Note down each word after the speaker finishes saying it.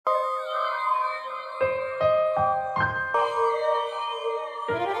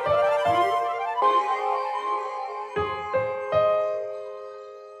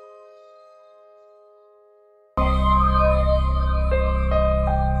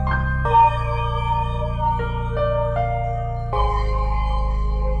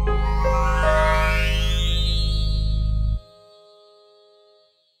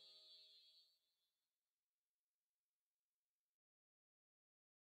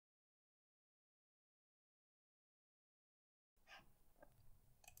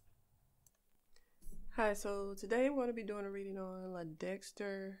Hi, so today I'm going to be doing a reading on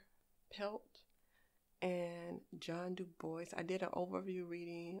Ladexter, Pelt, and John Dubose. I did an overview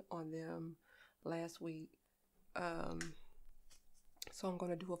reading on them last week, so I'm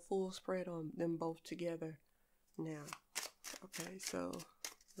going to do a full spread on them both together now. Okay, so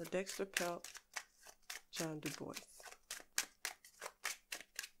Ladexter, Pelt, John Dubose.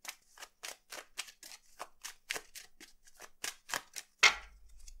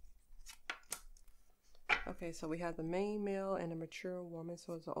 Okay, so we have the main male and a mature woman.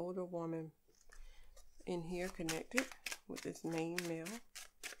 So it's an older woman in here connected with this main male.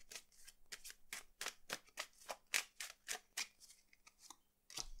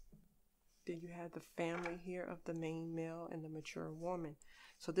 Then you have the family here of the main male and the mature woman.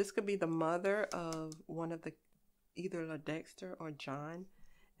 So this could be the mother of one of the, either Ladexter or John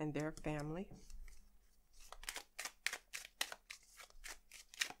and their family.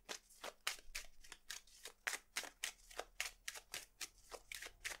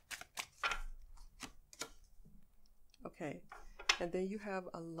 Okay, and then you have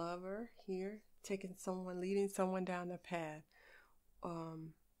a lover here taking someone, leading someone down the path,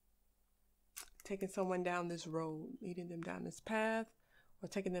 taking someone down this road, leading them down this path, or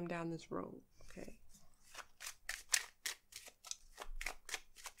taking them down this road. Okay.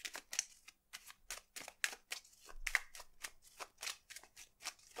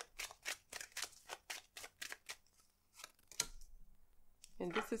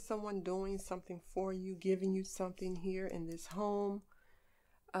 And this is someone doing something for you, giving you something here in this home.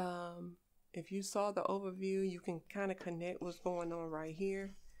 If you saw the overview, you can kind of connect what's going on right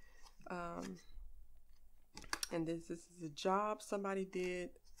here. And this is a job somebody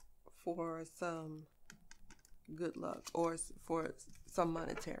did for some good luck or for some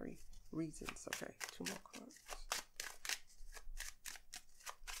monetary reasons. Okay, 2 more cards.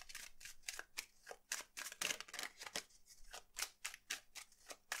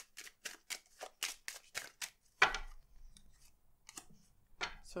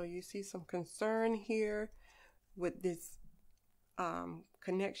 So you see some concern here with this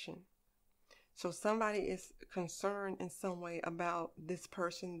connection. So somebody is concerned in some way about this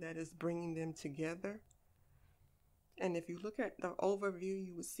person that is bringing them together. And if you look at the overview,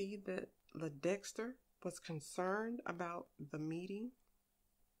 you would see that Ladexter was concerned about the meeting.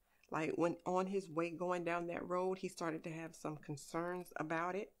 Like when on his way going down that road, he started to have some concerns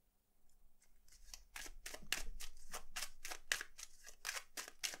about it.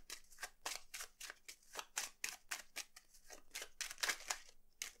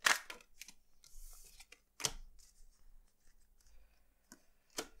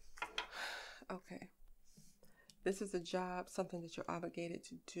 Okay. This is a job, something that you're obligated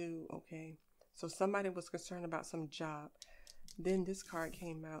to do, okay? So somebody was concerned about some job. Then this card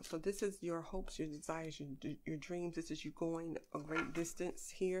came out. So this is your hopes, your desires, your dreams. This is you going a great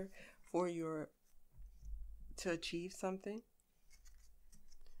distance here for to achieve something.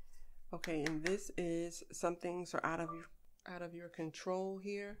 Okay, and this is some things are out of your control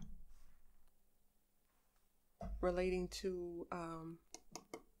here, relating to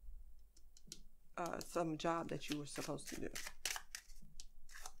some job that you were supposed to do.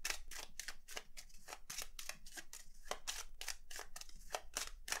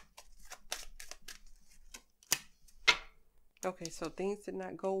 Okay, so things did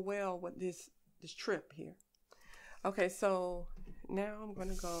not go well with this trip here. Okay, so now I'm going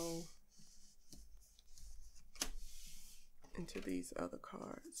to go into these other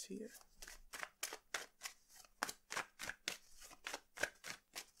cards here.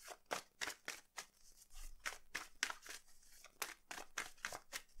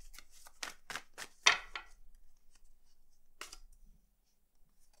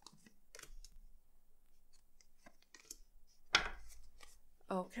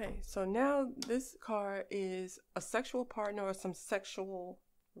 Okay, so now this card is a sexual partner or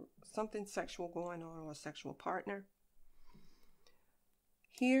something sexual going on, or a sexual partner.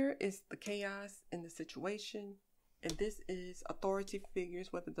 Here is the chaos in the situation, and this is authority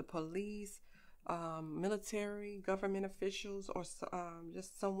figures, whether the police, military, government officials, or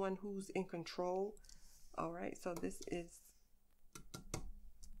just someone who's in control. All right, so this is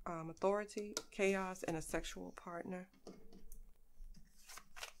authority, chaos, and a sexual partner.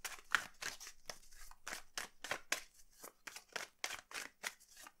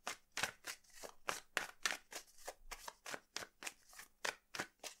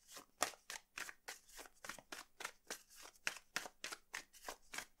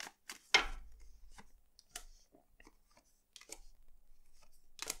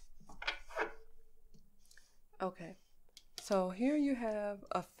 Okay, So here you have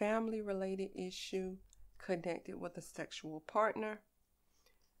a family-related issue connected with a sexual partner.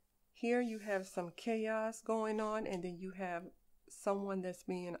 Here you have some chaos going on, and then you have someone that's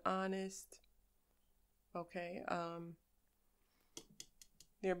being honest. Okay,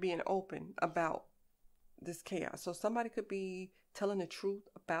 they're being open about this chaos. So somebody could be telling the truth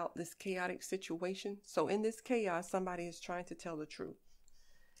about this chaotic situation. So in this chaos, somebody is trying to tell the truth.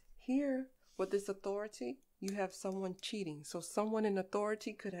 Here, with this authority, you have someone cheating. So someone in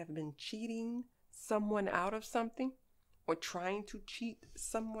authority could have been cheating someone out of something, or trying to cheat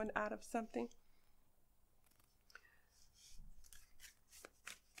someone out of something.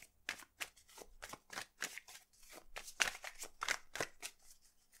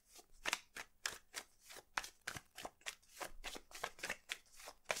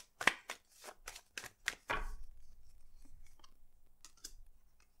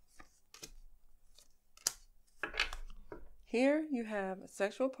 Here you have a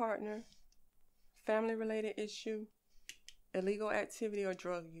sexual partner, family-related issue, illegal activity, or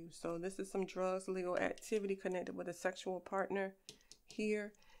drug use. So this is some drugs, illegal activity connected with a sexual partner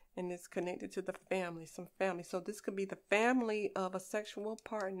here, and it's connected to the family, some family. So this could be the family of a sexual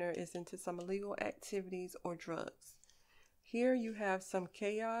partner is into some illegal activities or drugs. Here you have some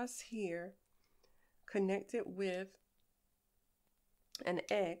chaos here connected with an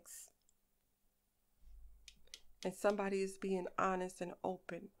ex, and somebody is being honest and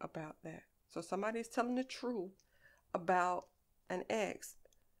open about that. So somebody is telling the truth about an ex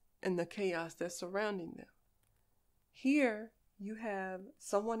and the chaos that's surrounding them. Here you have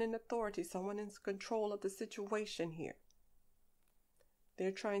someone in authority, someone in control of the situation here.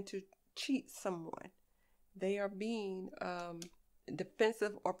 They're trying to cheat someone. They are being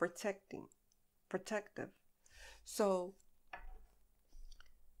defensive or protective. So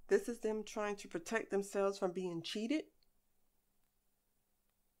this is them trying to protect themselves from being cheated.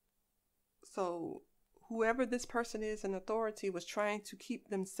 So whoever this person is in authority was trying to keep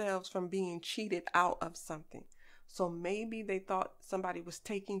themselves from being cheated out of something. So maybe they thought somebody was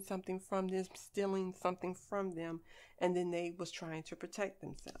taking something from them, stealing something from them, and then they was trying to protect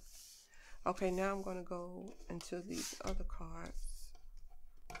themselves. Okay, now I'm going to go into these other cards.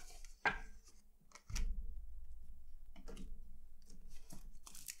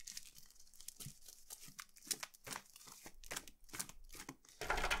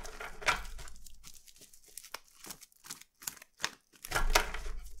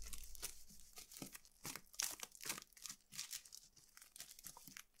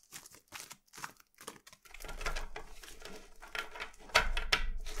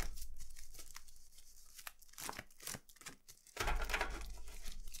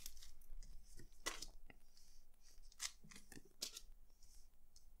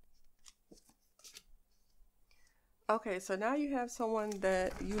 Okay, so now you have someone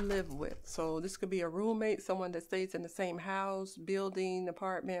that you live with. So this could be a roommate, someone that stays in the same house, building,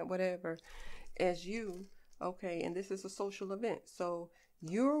 apartment, whatever, as you. Okay, and this is a social event. So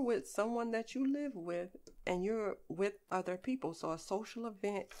you're with someone that you live with, and you're with other people. So a social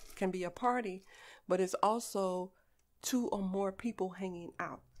event can be a party, but it's also 2 or more people hanging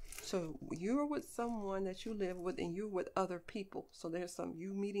out. So you're with someone that you live with, and you're with other people. So there's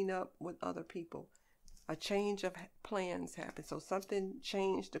you meeting up with other people. A change of plans happened. So something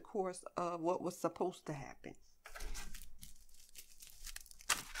changed the course of what was supposed to happen.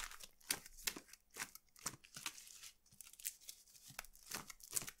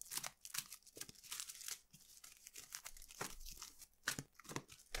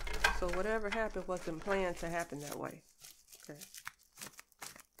 So whatever happened wasn't planned to happen that way. Okay.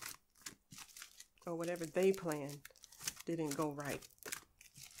 Or whatever they planned didn't go right.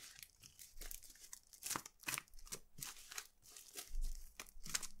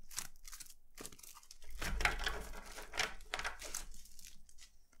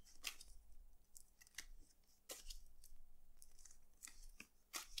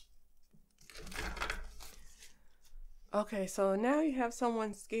 Okay, so now you have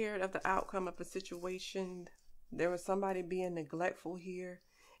someone scared of the outcome of a situation. There was somebody being neglectful here,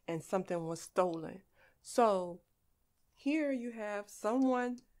 and something was stolen. So here you have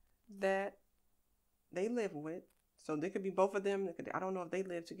someone that they live with. So they could be both of them. I don't know if they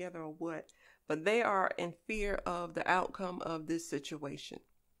live together or what, but they are in fear of the outcome of this situation.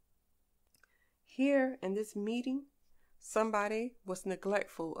 Here in this meeting, somebody was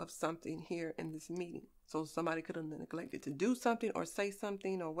neglectful of something here in this meeting. So somebody could have neglected to do something or say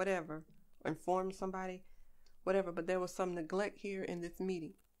something or whatever, inform somebody, whatever. But there was some neglect here in this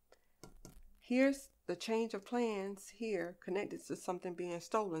meeting. Here's the change of plans here connected to something being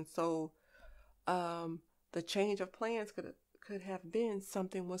stolen. So The change of plans could have been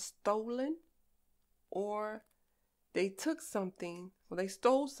something was stolen, or they took something, or they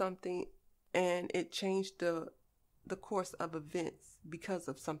stole something, and it changed the course of events because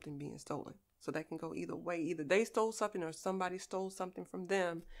of something being stolen. So that can go either way. Either they stole something or somebody stole something from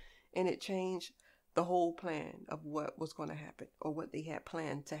them, and it changed the whole plan of what was going to happen or what they had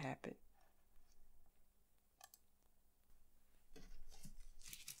planned to happen.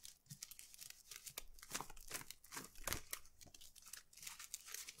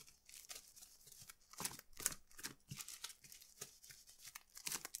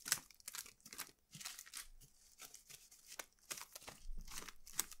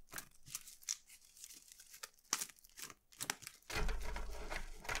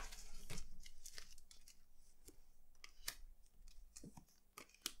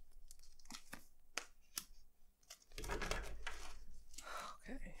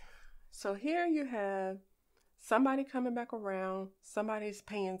 So here you have somebody coming back around, somebody's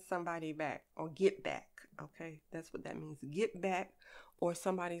paying somebody back or get back. Okay, that's what that means. Get back, or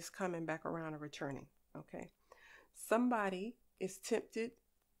somebody's coming back around or returning. Okay, somebody is tempted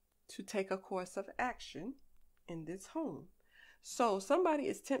to take a course of action in this home. So somebody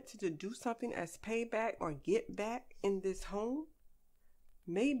is tempted to do something as payback or get back in this home,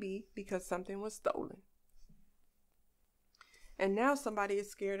 maybe because something was stolen. And now somebody is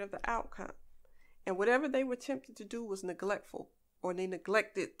scared of the outcome. And whatever they were tempted to do was neglectful, or they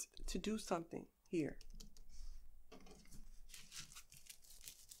neglected to do something here.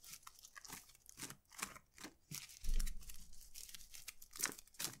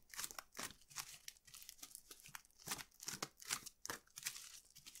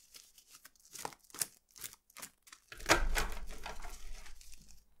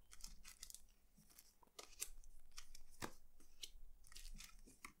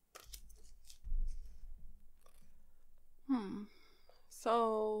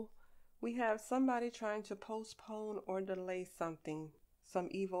 So we have somebody trying to postpone or delay something, some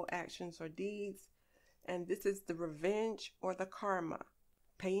evil actions or deeds. And this is the revenge or the karma,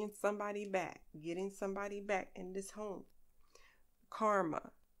 paying somebody back, getting somebody back in this home. Karma,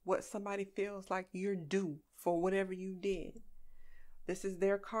 what somebody feels like you're due for whatever you did. This is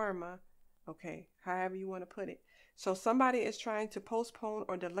their karma. Okay, however you want to put it. So somebody is trying to postpone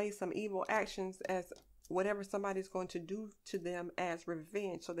or delay some evil actions as whatever somebody's going to do to them as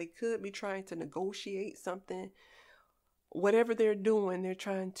revenge. So they could be trying to negotiate something. Whatever they're doing, they're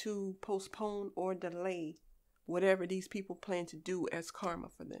trying to postpone or delay whatever these people plan to do as karma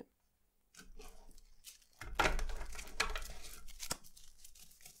for them.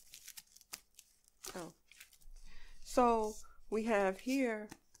 Oh. So we have here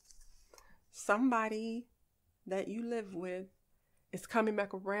somebody that you live with is coming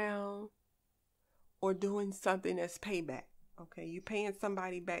back around or doing something as payback. Okay, you're paying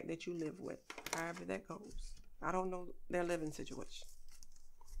somebody back that you live with, however that goes. I don't know their living situation.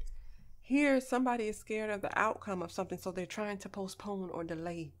 Here, somebody is scared of the outcome of something, so they're trying to postpone or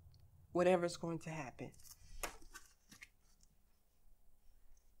delay whatever's going to happen.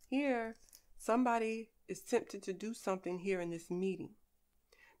 Here, somebody is tempted to do something here in this meeting.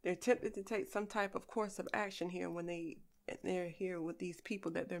 They're tempted to take some type of course of action here when they're here with these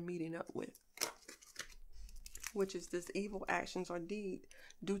people that they're meeting up with, which is this evil actions or deed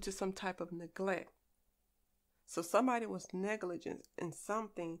due to some type of neglect. So somebody was negligent in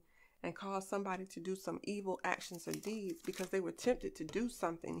something and caused somebody to do some evil actions or deeds because they were tempted to do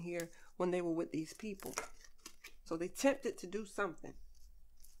something here when they were with these people. So they tempted to do something.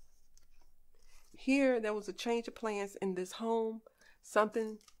 Here, there was a change of plans in this home.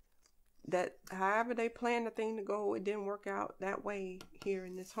 Something that, however they planned the thing to go, it didn't work out that way here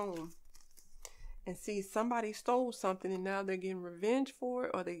in this home. And see, somebody stole something and now they're getting revenge for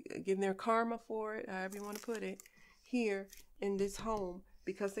it, or they getting their karma for it, however you want to put it, here in this home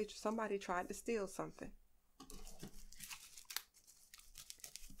because somebody tried to steal something.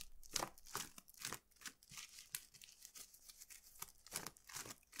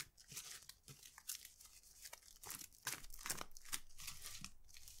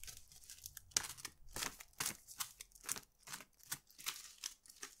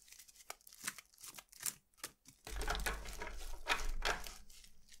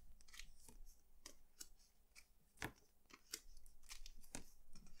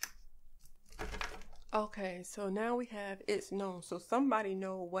 Okay, so now we have it's known. So somebody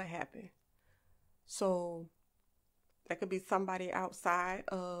know what happened. So that could be somebody outside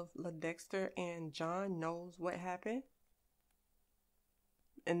of Ladexter and John knows what happened.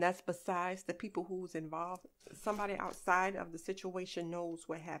 And that's besides the people who's involved. Somebody outside of the situation knows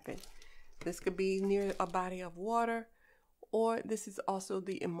what happened. This could be near a body of water, or this is also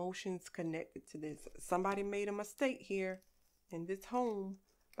the emotions connected to this. Somebody made a mistake here in this home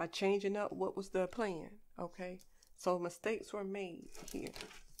by changing up what was the plan, okay? So mistakes were made here.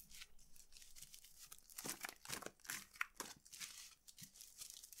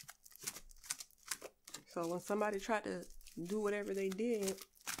 So when somebody tried to do whatever they did,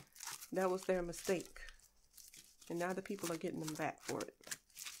 that was their mistake. And now the people are getting them back for it.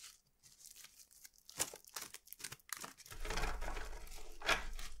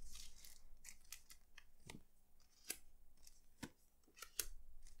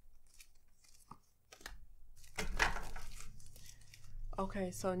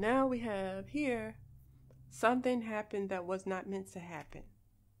 Okay, so now we have here, something happened that was not meant to happen.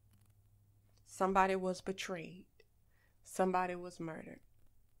 Somebody was betrayed. Somebody was murdered.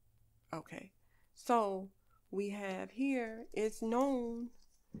 Okay, so we have here, it's known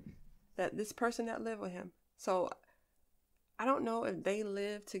that this person that lived with him. So I don't know if they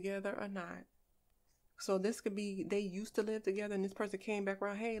lived together or not. So this could be they used to live together and this person came back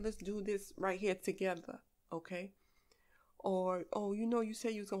around, hey, let's do this right here together, okay? Or, oh, you know, you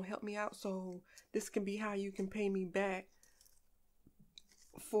said you was going to help me out, so this can be how you can pay me back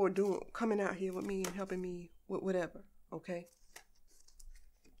for coming out here with me and helping me with whatever, okay?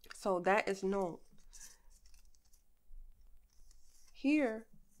 So that is known. Here,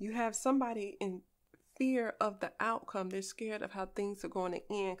 you have somebody in fear of the outcome. They're scared of how things are going to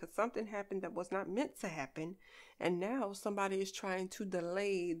end because something happened that was not meant to happen. And now somebody is trying to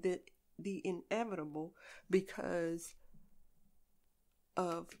delay the inevitable because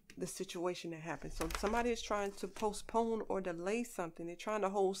of the situation that happened. So somebody is trying to postpone or delay something. They're trying to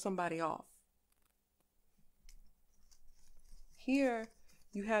hold somebody off. Here,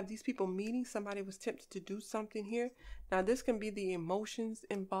 you have these people meeting. Somebody was tempted to do something here. Now, this can be the emotions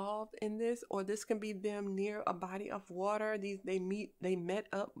involved in this, or this can be them near a body of water. They met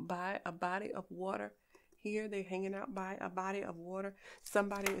up by a body of water. Here, they're hanging out by a body of water.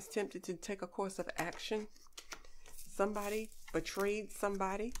 Somebody is tempted to take a course of action. Somebody betrayed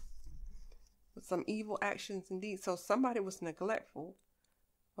somebody with some evil actions indeed. So somebody was neglectful,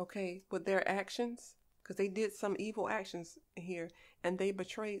 okay, with their actions, because they did some evil actions here and they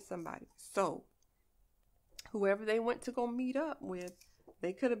betrayed somebody. So whoever they went to go meet up with,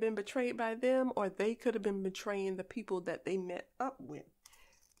 they could have been betrayed by them, or they could have been betraying the people that they met up with.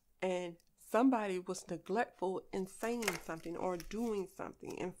 And somebody was neglectful in saying something or doing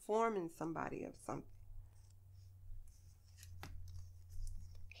something, informing somebody of something.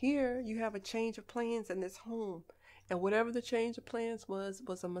 Here you have a change of plans in this home, and whatever the change of plans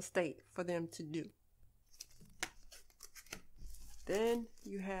was a mistake for them to do. Then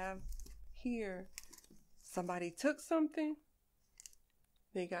you have here, somebody took something,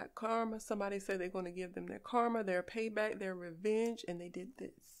 they got karma. Somebody said they're going to give them their karma, their payback, their revenge, and they did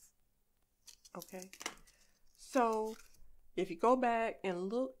this. Okay, so if you go back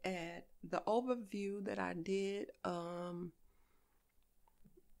and look at the overview that I did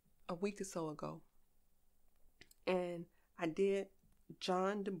a week or so ago, and I did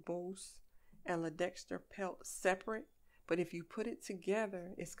John Dubose and Ladexter Pelt separate, but if you put it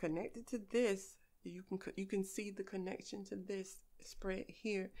together, it's connected to this. You can see the connection to this spread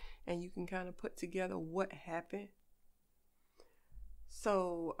here, and you can kind of put together what happened.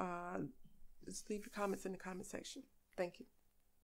 So just leave your comments in the comment section. Thank you.